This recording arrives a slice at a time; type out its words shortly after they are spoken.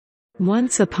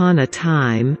Once upon a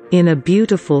time, in a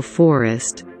beautiful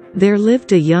forest, there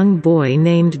lived a young boy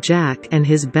named Jack and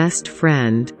his best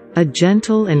friend, a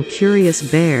gentle and curious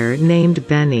bear named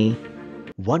Benny.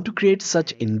 Want to create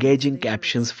such engaging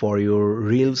captions for your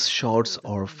reels, shorts,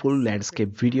 or full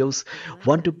landscape videos?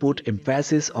 Want to put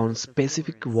emphasis on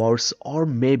specific words or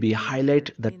maybe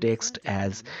highlight the text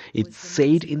as it's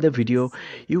said in the video?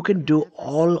 You can do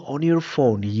all on your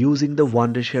phone using the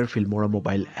Wondershare Filmora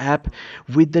Mobile App.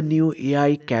 With the new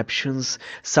AI Captions,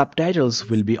 subtitles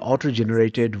will be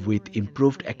auto-generated with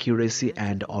improved accuracy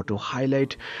and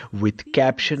auto-highlight with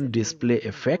caption display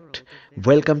effect.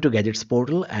 Welcome to Gadgets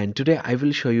Portal, and today I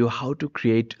will show you how to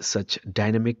create such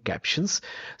dynamic captions.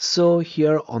 So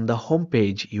here on the home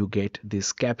page you get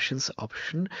this captions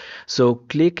option. So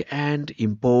click and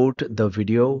import the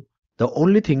video. The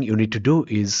only thing you need to do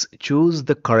is choose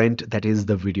the current, that is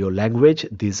the video language.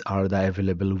 These are the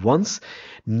available ones.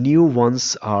 New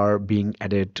ones are being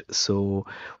added. So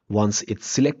once it's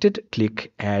selected,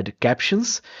 click add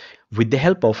captions. With the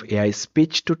help of AI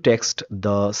speech to text,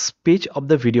 the speech of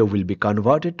the video will be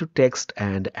converted to text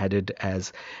and added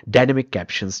as dynamic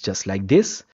captions just like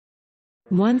this.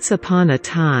 Once upon a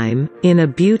time, in a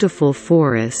beautiful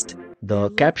forest,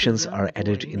 the captions are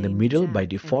added in the middle by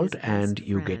default, and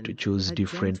you get to choose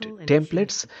different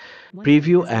templates,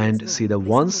 preview and see the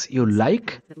ones you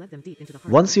like.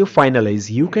 Once you finalize,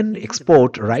 you can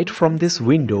export right from this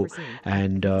window,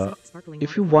 and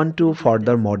if you want to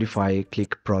further modify,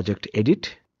 click project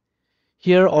edit.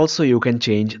 Here also you can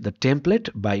change the template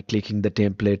by clicking the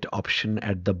template option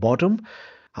at the bottom.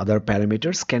 Other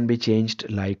parameters can be changed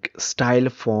like style,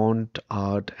 font,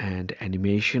 art and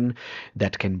animation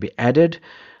that can be added.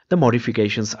 The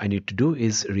modifications I need to do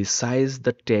is resize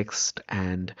the text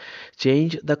and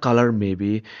change the color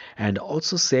maybe, and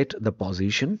also set the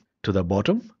position to the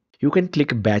bottom. You can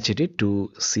click batch edit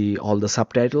to see all the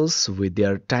subtitles with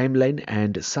their timeline,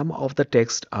 and some of the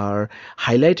text are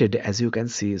highlighted as you can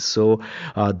see. So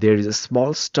there is a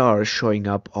small star showing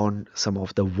up on some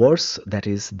of the words, that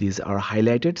is these are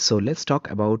highlighted. So let's talk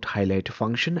about highlight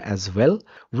function as well.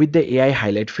 With the AI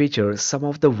highlight feature, some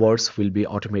of the words will be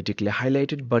automatically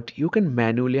highlighted, but you can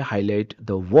manually highlight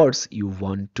the words you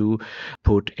want to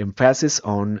put emphasis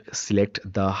on. Select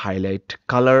the highlight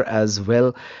color as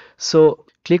well. So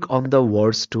click on the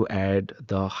words to add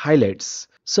the highlights.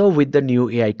 So with the new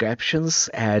AI captions,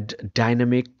 add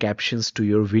dynamic captions to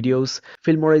your videos.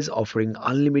 Filmora is offering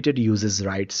unlimited usage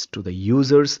rights to the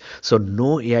users, so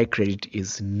no AI credit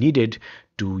is needed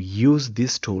to use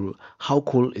this tool. How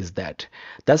cool is that?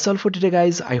 That's all for today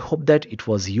guys. I hope that it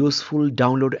was useful.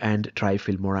 Download and try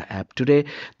Filmora app today.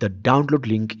 The download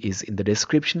link is in the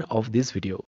description of this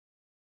video.